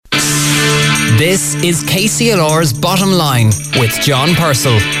This is KCLR's Bottom Line with John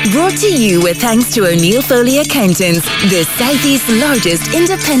Purcell. Brought to you with thanks to O'Neill Foley Accountants, the Southeast's largest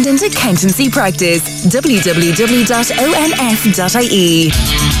independent accountancy practice. www.onf.ie.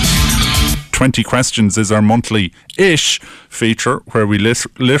 20 Questions is our monthly-ish feature where we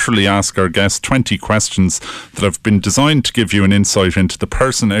literally ask our guests 20 questions that have been designed to give you an insight into the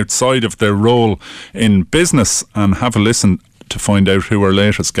person outside of their role in business, and have a listen to find out who our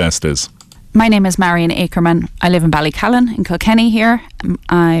latest guest is. My name is Marion Acreman. I live in Ballycallan in Kilkenny here.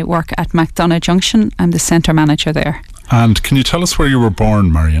 I work at MacDonagh Junction. I'm the centre manager there. And can you tell us where you were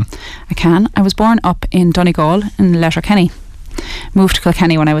born, Marion? I can. I was born up in Donegal in Letterkenny. Moved to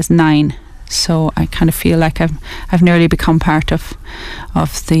Kilkenny when I was 9. So I kind of feel like I've nearly become part of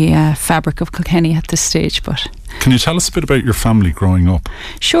the fabric of Kilkenny at this stage. But can you tell us a bit about your family growing up?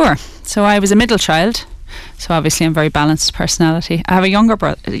 Sure. So I was a middle child. So obviously I'm very balanced personality. I have a younger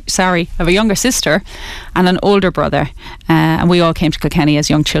sister and an older brother, and we all came to Kilkenny as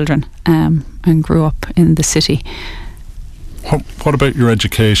young children and grew up in the city. What about your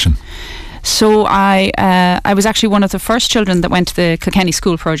education? So I was actually one of the first children that went to the Kilkenny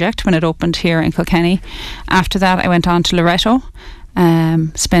School Project when it opened here in Kilkenny. After that I went on to Loreto,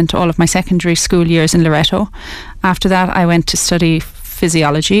 spent all of my secondary school years in Loreto. After that I went to study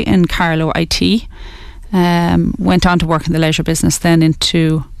physiology in Carlow IT, went on to work in the leisure business, then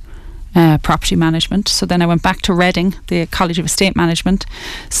into property management. So then I went back to Reading, the College of Estate Management,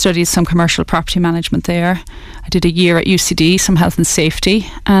 studied some commercial property management there. I did a year at UCD, some health and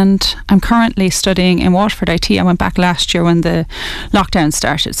safety, and I'm currently studying in Waterford IT. I went back last year when the lockdown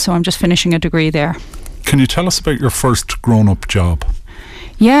started, so I'm just finishing a degree there. Can you tell us about your first grown-up job?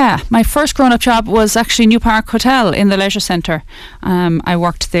 Yeah, my first grown-up job was actually New Park Hotel in the leisure centre. I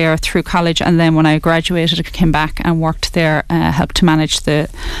worked there through college, and then when I graduated I came back and worked there, helped to manage the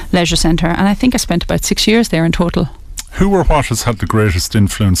leisure centre, and I think I spent about 6 years there in total. Who or what has had the greatest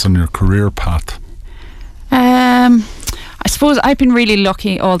influence on your career path? I suppose I've been really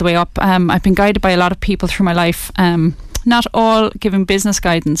lucky all the way up. I've been guided by a lot of people through my life. Not all giving business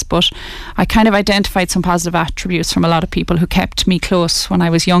guidance, but I kind of identified some positive attributes from a lot of people who kept me close when I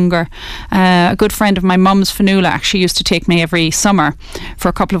was younger. A good friend of my mum's, Fanula, actually used to take me every summer for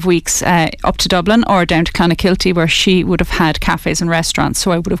a couple of weeks up to Dublin or down to Clonakilty, where she would have had cafes and restaurants, so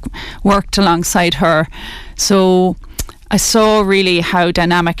I would have worked alongside her. So I saw really how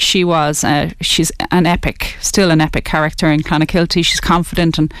dynamic she was. She's still an epic character in Clonakilty. She's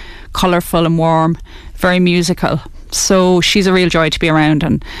confident and colourful and warm, very musical. So she's a real joy to be around,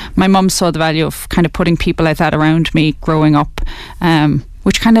 and my mum saw the value of kind of putting people like that around me growing up,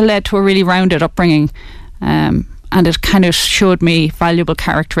 which kind of led to a really rounded upbringing, and it kind of showed me valuable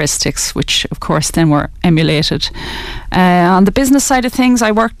characteristics, which of course then were emulated. On the business side of things,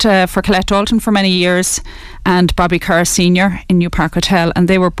 I worked for Colette Dalton for many years and Bobby Kerr Senior in New Park Hotel, and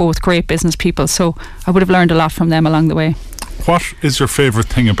they were both great business people, so I would have learned a lot from them along the way. What is your favourite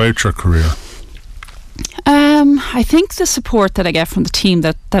thing about your career? I think the support that I get from the team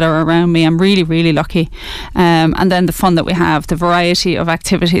that are around me. I'm really, really lucky. And then the fun that we have, the variety of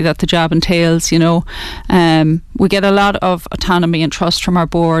activity that the job entails, you know. We get a lot of autonomy and trust from our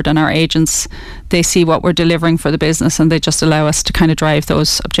board and our agents. They see what we're delivering for the business and they just allow us to kind of drive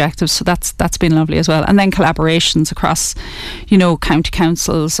those objectives. So that's been lovely as well. And then collaborations across, you know, county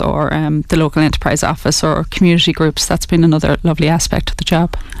councils or the local enterprise office or community groups. That's been another lovely aspect of the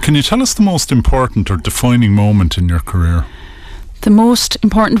job. Can you tell us the most important or defining moment in your career? The most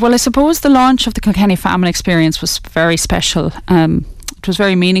important, well, I suppose the launch of the Kilkenny Family Experience was very special. It was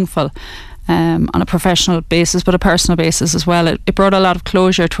very meaningful on a professional basis, but a personal basis as well. It brought a lot of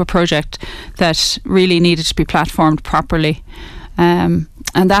closure to a project that really needed to be platformed properly. And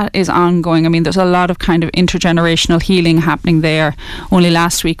that is ongoing. I mean, there's a lot of kind of intergenerational healing happening there. Only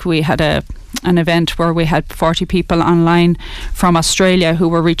last week we had an event where we had 40 people online from Australia who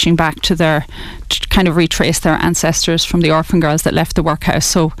were reaching back to kind of retrace their ancestors from the orphan girls that left the workhouse.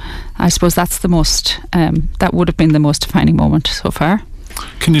 So I suppose that's that would have been the most defining moment so far.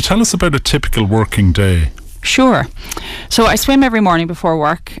 Can you tell us about a typical working day? Sure. So I swim every morning before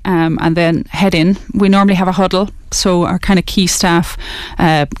work and then head in. We normally have a huddle, so our kind of key staff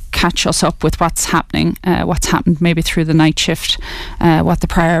catch us up with what's happening, what's happened maybe through the night shift, what the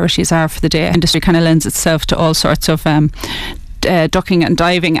priorities are for the day. Industry kind of lends itself to all sorts of ducking and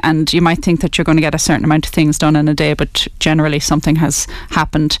diving, and you might think that you're going to get a certain amount of things done in a day, but generally something has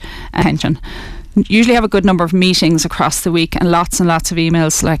happened. Attention. usually have a good number of meetings across the week and lots of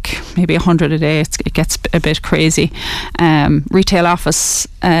emails, like maybe 100 a day. It gets a bit crazy. Retail office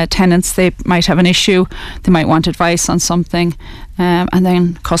tenants, they might have an issue, they might want advice on something, and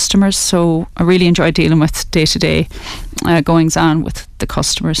then customers. So I really enjoy dealing with day-to-day goings on with the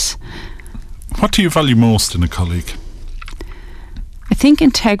customers. What do you value most in a colleague? I think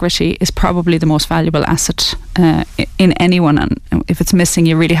integrity is probably the most valuable asset in anyone, and if it's missing,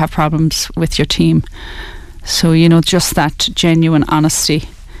 you really have problems with your team. So, just that genuine honesty.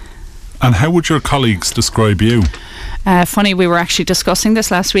 And how would your colleagues describe you? Funny, we were actually discussing this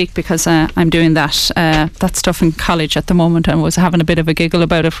last week, because I'm doing that stuff in college at the moment, and was having a bit of a giggle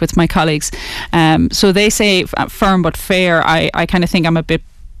about it with my colleagues. So they say firm but fair. I kind of think I'm a bit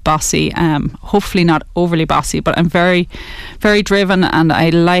bossy, hopefully not overly bossy, but I'm very, very driven, and I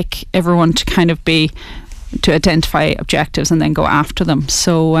like everyone to kind of to identify objectives and then go after them.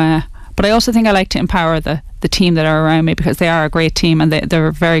 So but I also think I like to empower the team that are around me, because they are a great team, and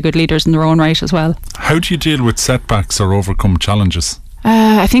they're very good leaders in their own right as well. How do you deal with setbacks or overcome challenges?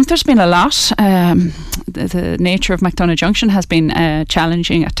 I think there's been a lot. The nature of MacDonagh Junction has been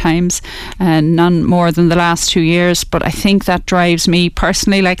challenging at times, none more than the last 2 years, but I think that drives me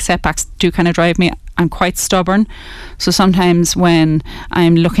personally. Like, setbacks do kind of drive me. I'm quite stubborn, so sometimes when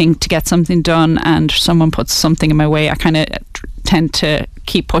I'm looking to get something done and someone puts something in my way, I kind of tend to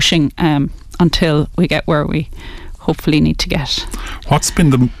keep pushing until we get where we hopefully need to get. What's been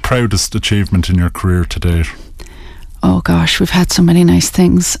the proudest achievement in your career to date? Oh gosh, we've had so many nice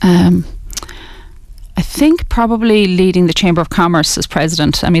things. I think probably leading the Chamber of Commerce as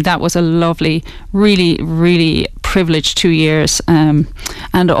president. I mean, that was a lovely, really, really privileged 2 years.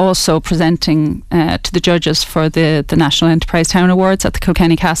 And also presenting to the judges for the National Enterprise Town Awards at the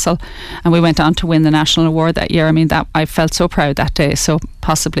Kilkenny Castle. And we went on to win the national award that year. I mean, that I felt so proud that day, so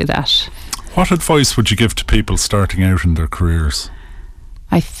possibly that. What advice would you give to people starting out in their careers?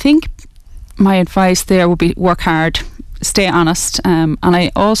 I think my advice there would be work hard, stay honest, and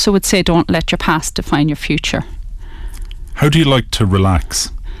I also would say don't let your past define your future. How do you like to relax?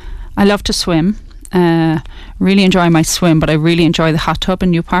 I love to swim. Really enjoy my swim, but I really enjoy the hot tub in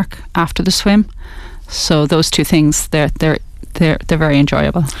New Park after the swim. So those two things, they're very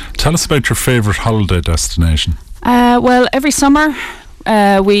enjoyable. Tell us about your favourite holiday destination. Well, every summer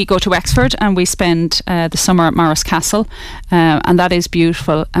we go to Wexford, and we spend the summer at Morris Castle, and that is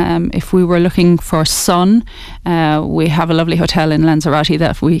beautiful. If we were looking for sun, we have a lovely hotel in Lanzarote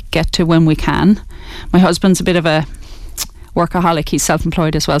that we get to when we can. My husband's a bit of a workaholic, he's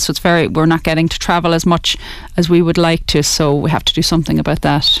self-employed as well, so we're not getting to travel as much as we would like to, so we have to do something about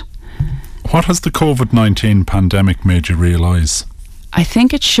that. What has the COVID-19 pandemic made you realise? I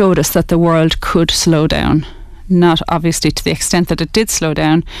think it showed us that the world could slow down. Not obviously to the extent that it did slow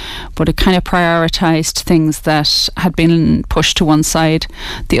down, but it kind of prioritised things that had been pushed to one side.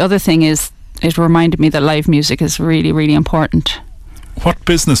 The other thing is, it reminded me that live music is really, really important. What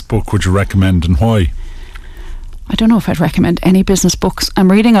business book would you recommend, and why? I don't know if I'd recommend any business books.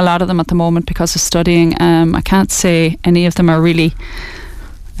 I'm reading a lot of them at the moment because of studying. I can't say any of them are really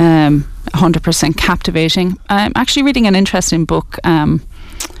 100% captivating. I'm actually reading an interesting book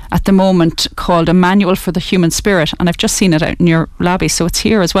at the moment called A Manual for the Human Spirit, and I've just seen it out in your lobby, so it's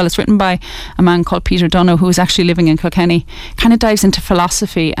here as well. It's written by a man called Peter Dunno, who is actually living in Kilkenny. Kind of dives into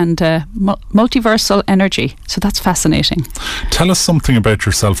philosophy and multiversal energy, so that's fascinating. Tell us something about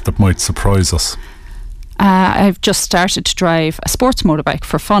yourself that might surprise us. I've just started to drive a sports motorbike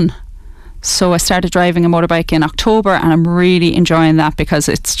for fun. So I started driving a motorbike in October, and I'm really enjoying that because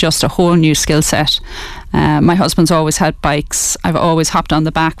it's just a whole new skill set. My husband's always had bikes. I've always hopped on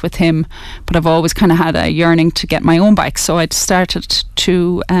the back with him, but I've always kind of had a yearning to get my own bike. So I started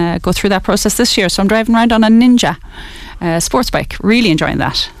to go through that process this year. So I'm driving around on a Ninja sports bike. Really enjoying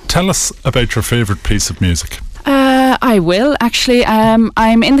that. Tell us about your favourite piece of music. I will actually.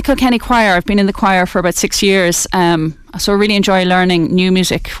 I'm in the Kilkenny Choir. I've been in the choir for about 6 years. So I really enjoy learning new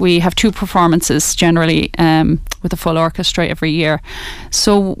music. We have 2 performances generally with a full orchestra every year.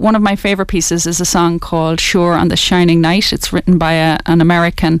 So one of my favourite pieces is a song called Sure on the Shining Night. It's written by an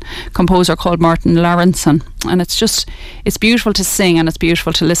American composer called Martin Lawrenson. And it's beautiful to sing, and it's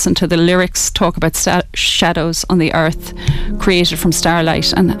beautiful to listen to. The lyrics talk about shadows on the earth created from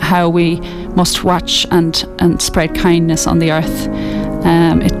starlight, and how we must watch and spread kindness on the earth.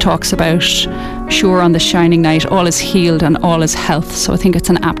 It talks about sure on the shining night, all is healed and all is health. So I think it's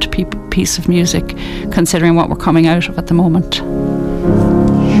an apt piece of music, considering what we're coming out of at the moment. Sure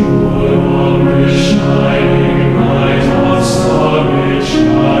on the shining night, our starry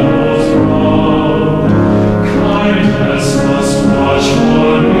shadows roam. Kindness must watch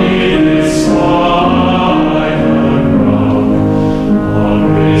for me this far.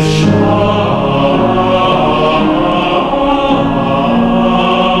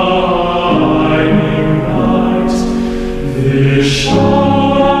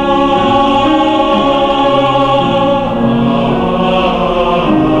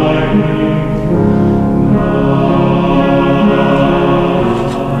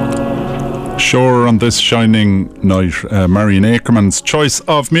 on this shining night. Marion Acreman's choice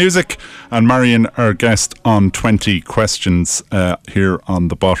of music, and Marion, our guest on 20 questions here on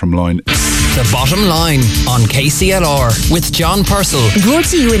The Bottom Line. The Bottom Line on KCLR with John Purcell. Brought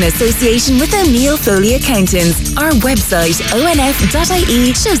to you in association with O'Neill Foley Accountants. Our website,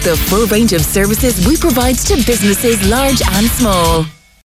 onf.ie, shows the full range of services we provide to businesses large and small.